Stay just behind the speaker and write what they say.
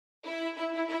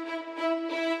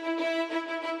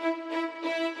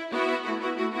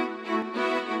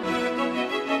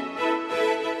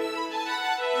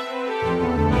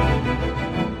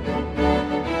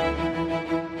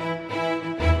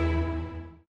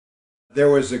There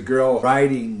was a girl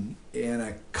riding in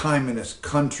a communist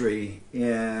country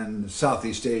in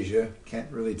Southeast Asia.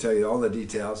 Can't really tell you all the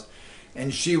details.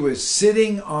 And she was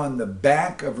sitting on the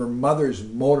back of her mother's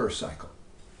motorcycle.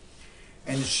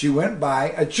 And she went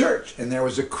by a church, and there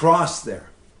was a cross there.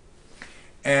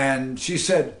 And she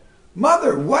said,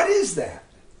 "Mother, what is that?"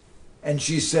 And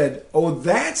she said, "Oh,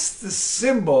 that's the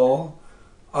symbol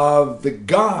of the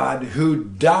God who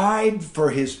died for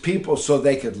his people so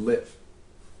they could live."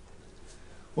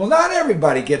 Well, not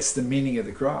everybody gets the meaning of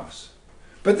the cross.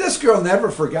 But this girl never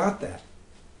forgot that.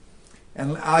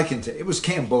 And I can tell you, it was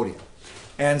Cambodia.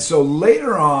 And so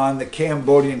later on, the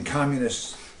Cambodian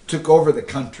communists took over the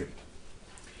country.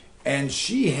 And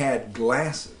she had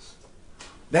glasses.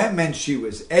 That meant she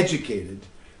was educated.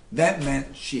 That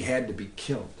meant she had to be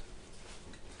killed.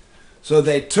 So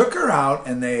they took her out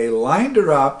and they lined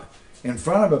her up in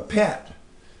front of a pit.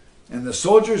 And the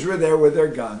soldiers were there with their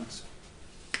guns.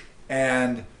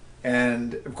 And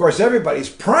of course, everybody's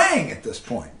praying at this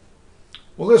point.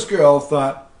 Well, this girl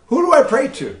thought, who do I pray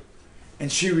to?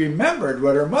 And she remembered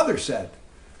what her mother said.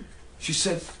 She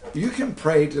said, you can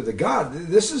pray to the God.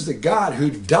 This is the God who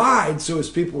died so his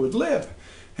people would live.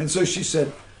 And so she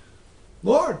said,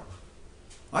 Lord,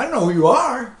 I don't know who you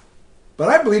are, but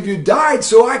I believe you died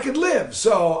so I could live.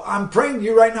 So I'm praying to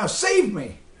you right now, save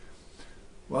me.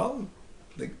 Well,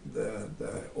 the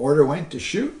order went to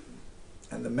shoot,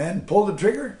 and the men pulled the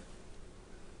trigger,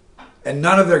 and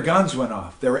none of their guns went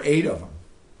off. There were 8 of them.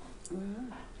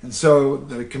 And so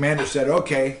the commander said,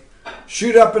 okay,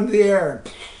 shoot up into the air.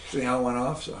 See how it went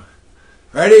off? So,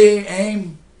 ready,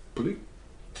 aim, bleep,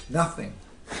 nothing.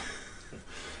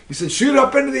 He said, shoot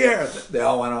up into the air. They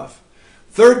all went off.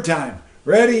 3rd time,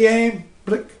 ready, aim,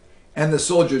 blick. And the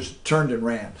soldiers turned and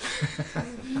ran.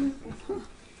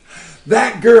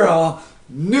 That girl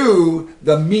knew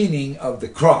the meaning of the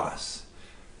cross.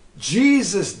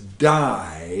 Jesus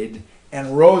died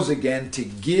and rose again to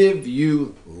give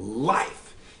you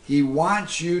life. He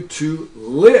wants you to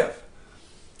live.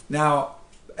 Now,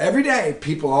 every day,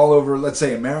 people all over, let's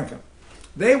say America,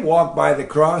 they walk by the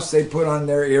cross, they put on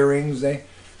their earrings,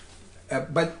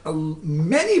 but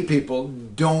many people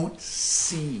don't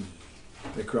see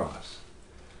the cross.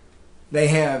 They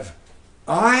have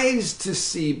eyes to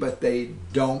see, but they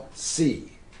don't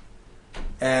see.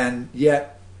 And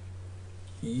yet,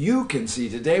 you can see.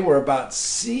 Today we're about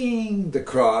seeing the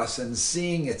cross and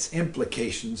seeing its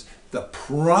implications. The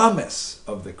promise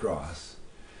of the cross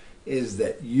is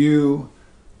that you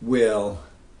will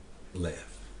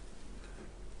live.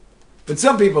 But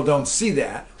some people don't see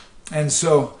that. And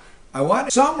so I want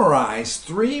to summarize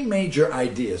 3 major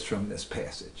ideas from this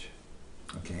passage.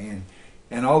 Okay,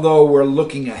 and although we're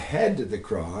looking ahead to the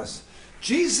cross,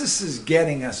 Jesus is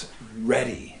getting us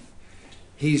ready.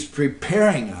 He's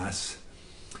preparing us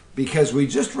because we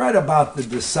just read about the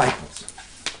disciples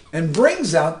and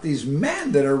brings out these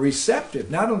men that are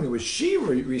receptive. Not only was she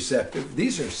receptive,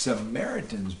 these are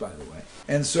Samaritans, by the way.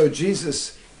 And so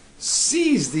Jesus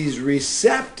sees these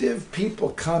receptive people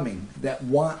coming that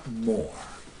want more.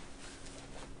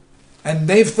 And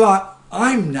they've thought,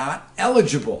 I'm not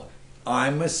eligible.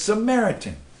 I'm a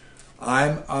Samaritan.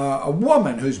 I'm a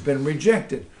woman who's been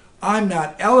rejected. I'm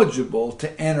not eligible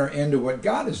to enter into what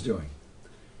God is doing.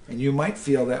 And you might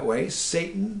feel that way.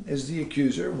 Satan, as the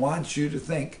accuser, wants you to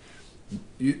think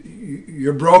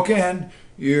you're broken,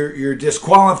 you're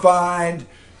disqualified,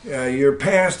 your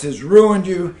past has ruined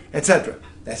you, etc.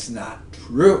 That's not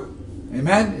true.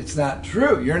 Amen? It's not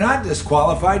true. You're not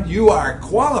disqualified. You are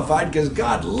qualified because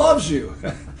God loves you.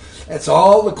 That's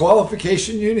all the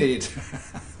qualification you need.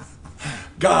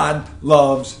 God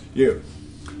loves you.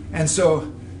 And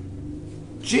so,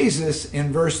 Jesus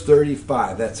in verse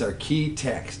 35, that's our key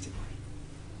text.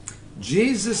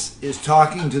 Jesus is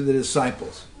talking to the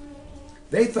disciples.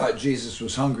 They thought Jesus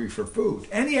was hungry for food,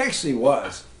 and he actually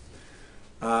was.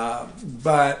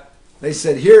 But they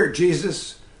said, here,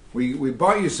 Jesus, we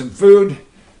bought you some food.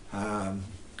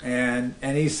 And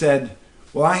he said,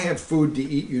 well, I have food to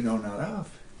eat you know not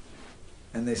of.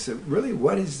 And they said, really,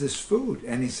 what is this food?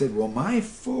 And he said, well, my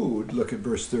food, look at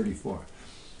verse 34.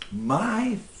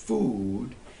 My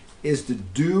food is to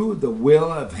do the will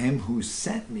of him who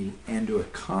sent me and to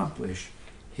accomplish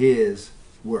his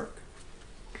work.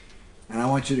 And I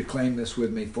want you to claim this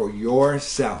with me for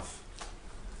yourself.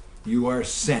 You are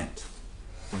sent.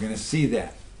 We're going to see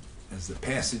that as the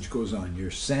passage goes on.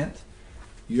 You're sent.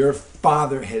 Your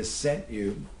Father has sent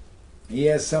you. He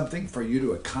has something for you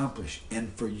to accomplish.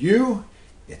 And for you,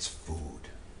 it's food.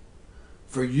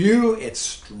 For you, it's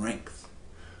strength.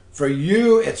 For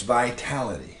you, it's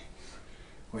vitality.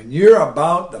 when you're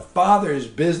about the Father's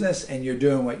business and you're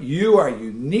doing what you are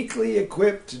uniquely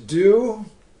equipped to do,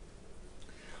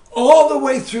 all the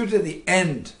way through to the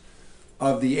end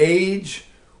of the age,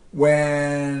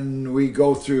 when we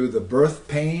go through the birth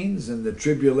pains and the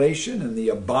tribulation and the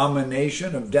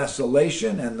abomination of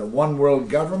desolation and the one world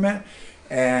government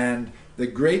and the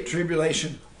great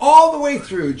tribulation, all the way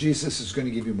through, Jesus is going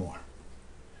to give you more.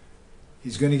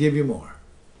 He's going to give you more.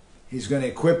 He's going to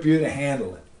equip you to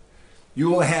handle it. You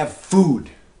will have food.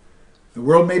 The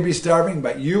world may be starving,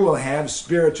 but you will have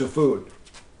spiritual food.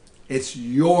 It's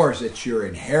yours. It's your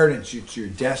inheritance. It's your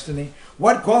destiny.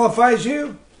 What qualifies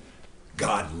you?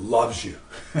 God loves you.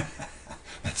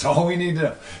 That's all we need to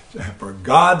know. For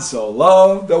God so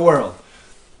loved the world.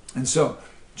 And so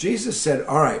Jesus said,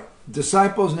 all right,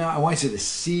 disciples, now I want you to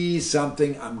see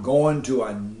something. I'm going to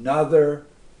another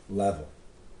level.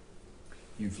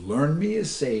 You've learned me as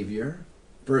Savior.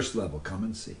 First level, come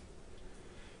and see.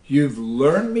 You've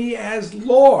learned me as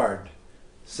Lord.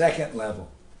 Second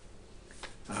level,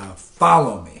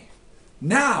 follow me.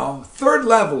 Now, third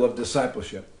level of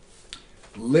discipleship.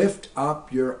 Lift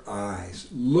up your eyes.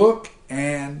 Look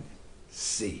and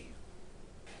see.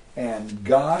 And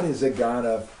God is a God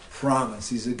of promise.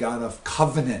 He's a God of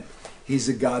covenant. He's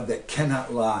a God that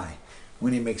cannot lie.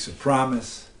 When he makes a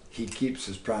promise, he keeps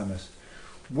his promise.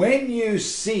 When you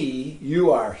see,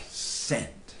 you are sent.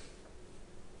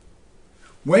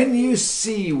 When you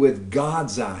see with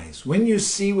God's eyes, when you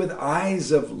see with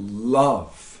eyes of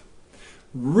love,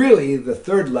 really the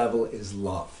third level is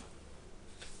love.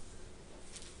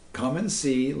 Come and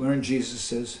see, learn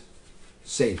Jesus as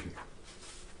Savior.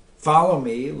 Follow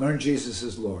me, learn Jesus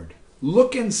as Lord.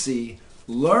 Look and see,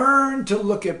 learn to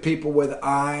look at people with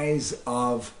eyes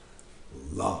of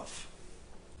love.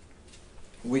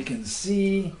 We can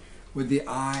see with the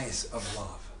eyes of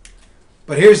love.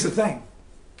 But here's the thing.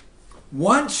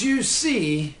 Once you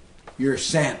see, you're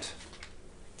sent.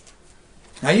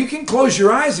 Now you can close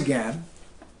your eyes again.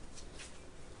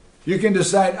 You can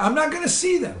decide, I'm not going to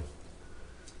see them.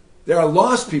 There are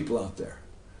lost people out there.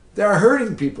 There are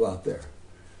hurting people out there.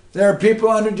 There are people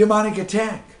under demonic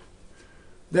attack.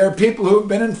 There are people who have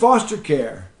been in foster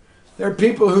care. There are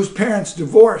people whose parents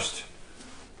divorced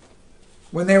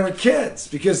when they were kids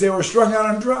because they were strung out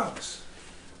on drugs.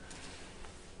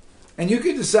 And you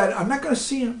could decide, I'm not going to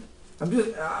see them. I'm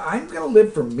going to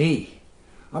live for me.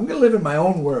 I'm going to live in my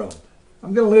own world.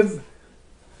 I'm going to live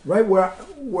right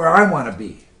where I want to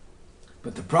be.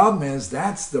 But the problem is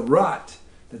that's the rut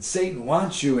that Satan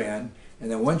wants you in.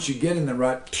 And then once you get in the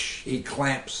rut, he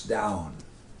clamps down.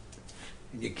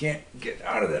 And you can't get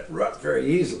out of that rut very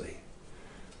easily.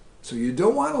 So you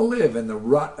don't want to live in the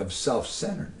rut of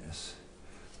self-centeredness.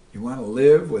 You want to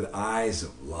live with eyes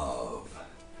of love.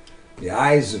 The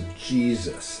eyes of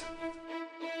Jesus.